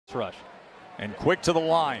Rush. And quick to the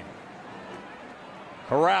line.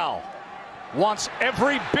 Corral wants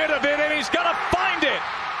every bit of it, and he's going to find it.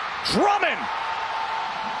 Drummond.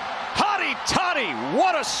 Hotty toddy.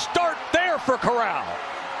 What a start there for Corral.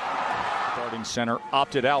 Starting center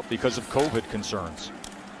opted out because of COVID concerns.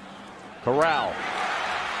 Corral.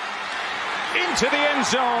 Into the end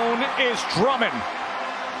zone is Drummond.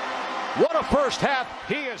 What a first half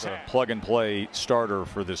he is. A plug-and-play starter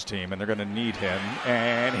for this team, and they're going to need him.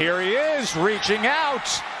 And here he is, reaching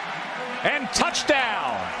out. And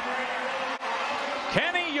touchdown.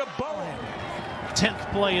 Kenny Yeboah.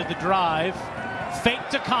 10th play of the drive. Fake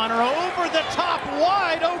to Connor, over the top,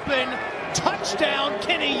 wide open. Touchdown,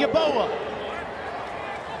 Kenny Yeboah.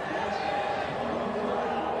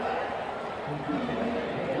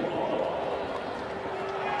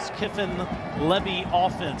 Kiffin-Levy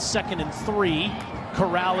offense, 2nd and 3.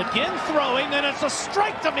 Corral again throwing, and it's a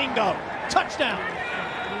strike to Mingo. Touchdown.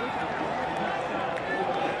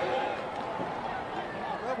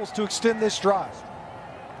 Rebels to extend this drive.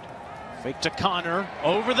 Fake to Connor,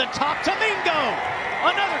 over the top to Mingo.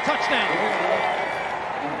 Another touchdown.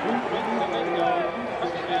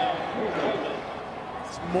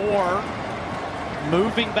 It's Moore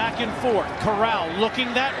moving back and forth. Corral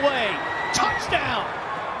looking that way. Touchdown.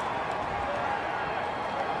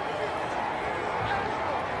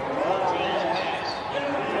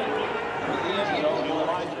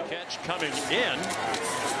 Coming in.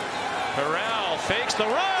 Corral fakes the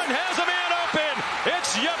run, has a man open.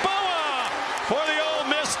 It's Yeboah for the Ole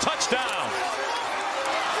Miss touchdown.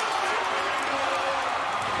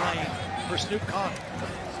 For Snoop Conn.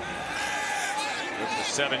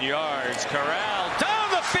 7 yards. Corral down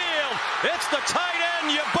the field. It's the tight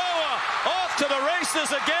end Yeboah off to the races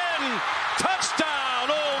again. Touchdown,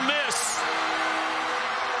 Ole Miss.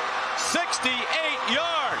 68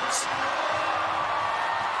 yards.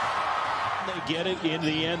 They get it in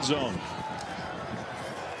the end zone.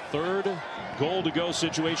 3rd goal to go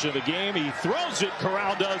situation of the game. He throws it.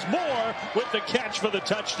 Corral does more with the catch for the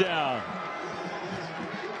touchdown.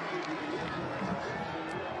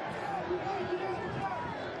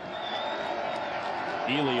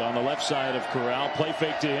 Ely on the left side of Corral. Play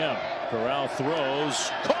fake to him. Corral throws.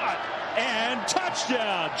 Caught. And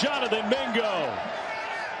touchdown. Jonathan Mingo.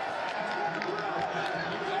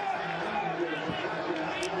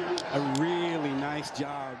 A really nice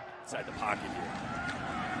job inside the pocket here.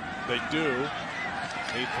 They do.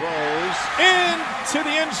 He throws into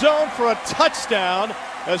the end zone for a touchdown.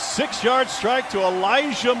 A 6-yard strike to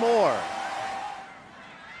Elijah Moore.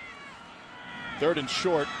 3rd and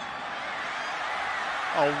short.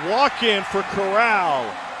 A walk-in for Corral.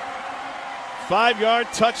 5-yard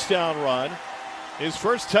touchdown run. His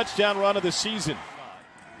first touchdown run of the season.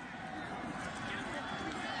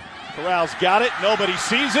 Corral's got it. Nobody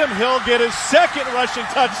sees him. He'll get his 2nd rushing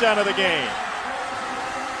touchdown of the game.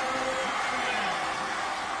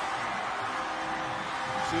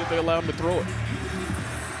 See if they allow him to throw it.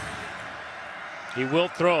 He will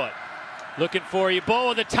throw it. Looking for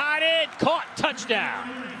Yeboah, the tight end. Caught. Touchdown.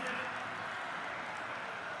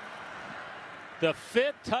 The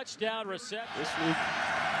 5th touchdown reception. This week,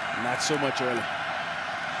 not so much early.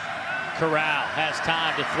 Corral has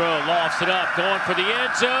time to throw, lofts it up, going for the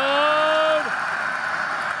end zone.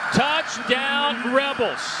 Touchdown,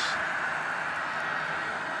 Rebels.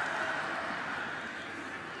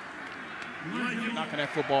 Knocking that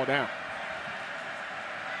football down.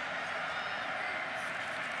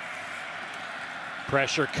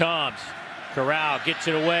 Pressure comes. Corral gets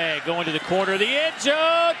it away, going to the corner of the end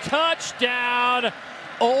zone. Touchdown,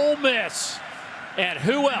 Ole Miss. And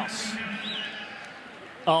who else?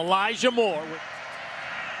 Elijah Moore.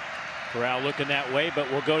 Corral looking that way,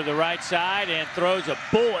 but will go to the right side and throws a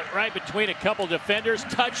bullet right between a couple defenders.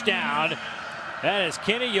 Touchdown. That is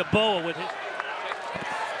Kenny Yeboah with his.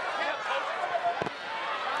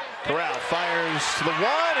 Corral fires to the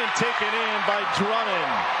one and taken in by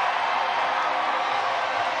Drummond.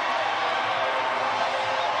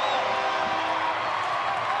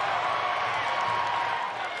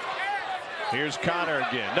 Here's Connor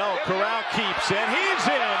again. No, Corral keeps, and he's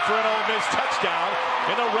in for an Ole Miss touchdown,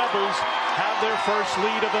 and the Rebels have their first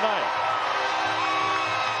lead of the night.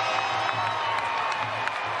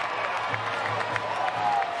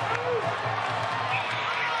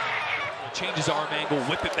 Changes arm angle,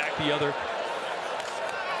 whip it back the other.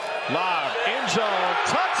 Lob, end zone,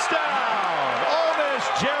 touchdown! Ole Miss,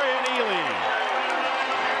 Jerry and Ely.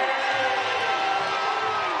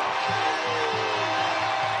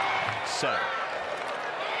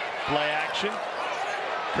 Play action.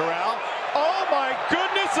 Corral. Oh my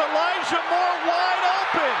goodness, Elijah Moore wide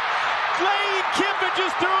open. Lane Kiffin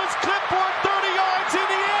just threw his clipboard 30 yards in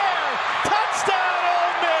the air. Touchdown,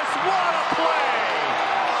 Ole Miss. What a play.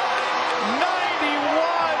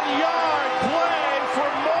 91-yard play for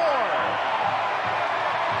Moore.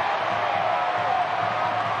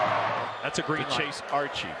 That's a great chase,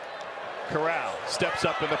 Archie. Corral steps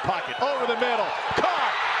up in the pocket, over the middle,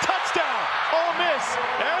 caught, touchdown, Ole Miss.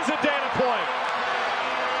 There's a data point.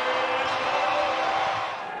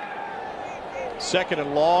 Second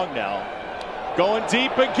and long now. Going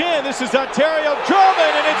deep again. This is Ontario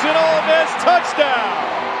Drummond, and it's an Ole Miss touchdown.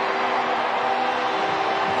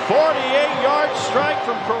 48-yard strike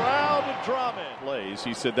from Corral to Drummond. Plays.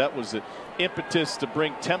 He said that was the impetus to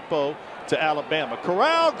bring tempo to Alabama.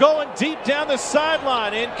 Corral going deep down the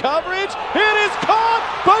sideline in coverage. It is caught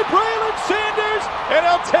by Braylon Sanders, and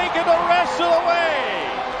he'll take it the rest of the way.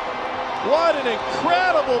 What an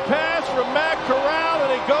incredible pass from Matt Corral,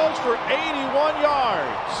 and it goes for 81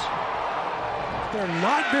 yards. They're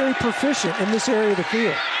not very proficient in this area of the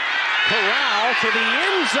field. Corral to the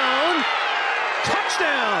end zone.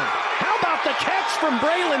 Touchdown! How about the catch from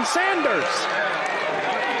Braylon Sanders?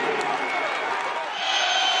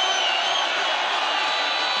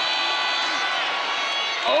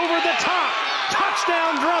 Over the top.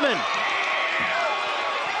 Touchdown, Drummond.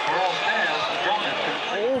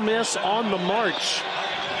 Ole Miss on the march.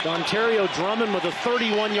 Ontario Drummond with a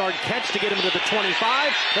 31-yard catch to get him to the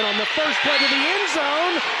 25. And on the first play to the end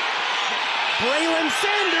zone, Braylon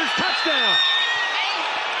Sanders, touchdown.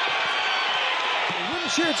 They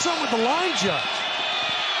wouldn't share some with the line judge.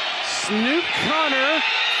 Snoop Connor,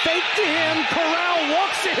 fake to him. Corral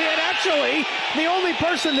walks ahead. Actually, the only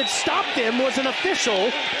person that stopped him was an official.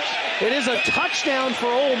 It is a touchdown for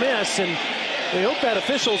Ole Miss, and we hope that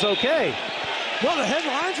official's okay. Well, the head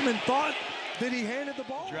linesman thought that he handed the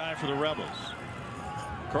ball. Drive for the Rebels.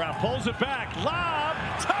 Corral pulls it back. Lob.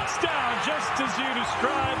 Touchdown, just as you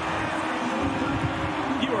described.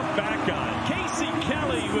 You are back on. Casey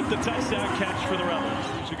Kelly with the touchdown catch for the Rebels.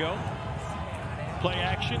 Here you go. Play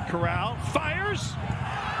action. Corral fires.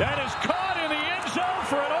 That is